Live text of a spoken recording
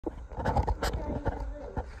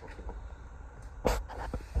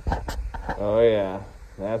Oh yeah,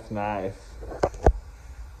 that's nice.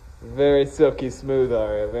 Very silky smooth,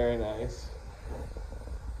 Aria. Very nice.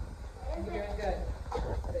 You're doing good.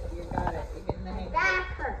 You got it. You're getting the hang of it. Back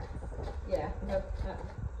hurts. Yeah,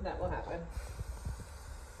 that will happen.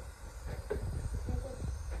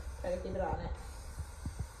 Try to keep it on it.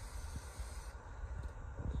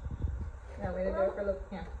 No, way to do it for Luke.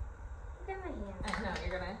 Here. Look at my hand. No,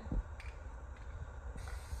 you're gonna.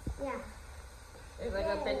 Yeah. There's like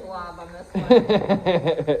a big blob on this one.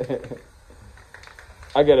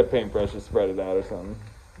 I got a paintbrush to spread it out or something.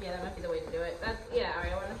 Yeah, that might be the way to do it. Yeah,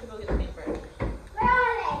 alright, why don't you go get a paintbrush? Where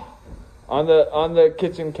are On the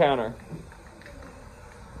kitchen counter.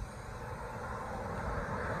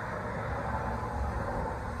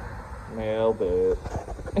 Nailed it.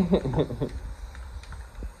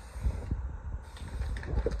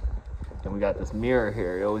 And we got this mirror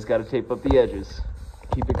here. You always got to tape up the edges.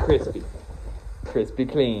 Keep it crispy. Crispy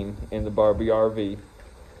clean in the Barbie RV.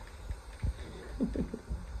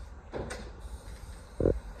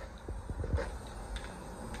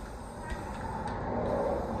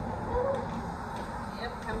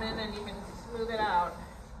 Yep, come in and you can smooth it out.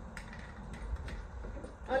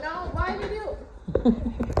 Oh no, why did you do?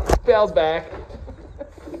 Bell's back.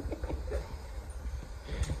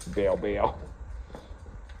 Bell.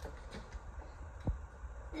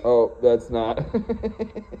 Oh, that's not.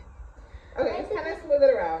 Okay, just kind of smooth it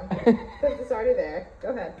around. Since it's already there. Go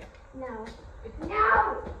ahead. No.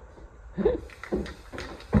 No!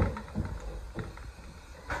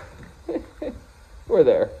 We're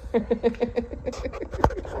there.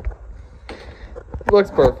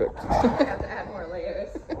 Looks perfect. I have to add more layers.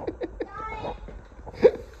 Got one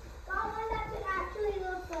that can actually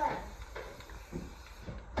look good.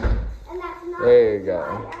 And that's not There you go.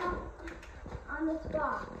 on the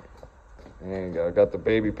spot. There you go. Got the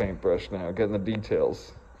baby paintbrush now. Getting the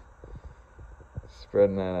details.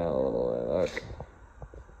 Spreading that out a little bit. Look.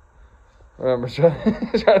 Remember,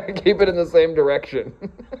 try to keep it in the same direction.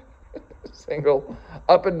 Single.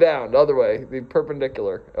 Up and down. The other way. The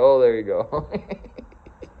perpendicular. Oh, there you go.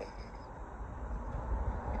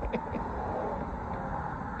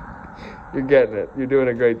 You're getting it. You're doing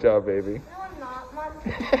a great job, baby. No, I'm not. Mom.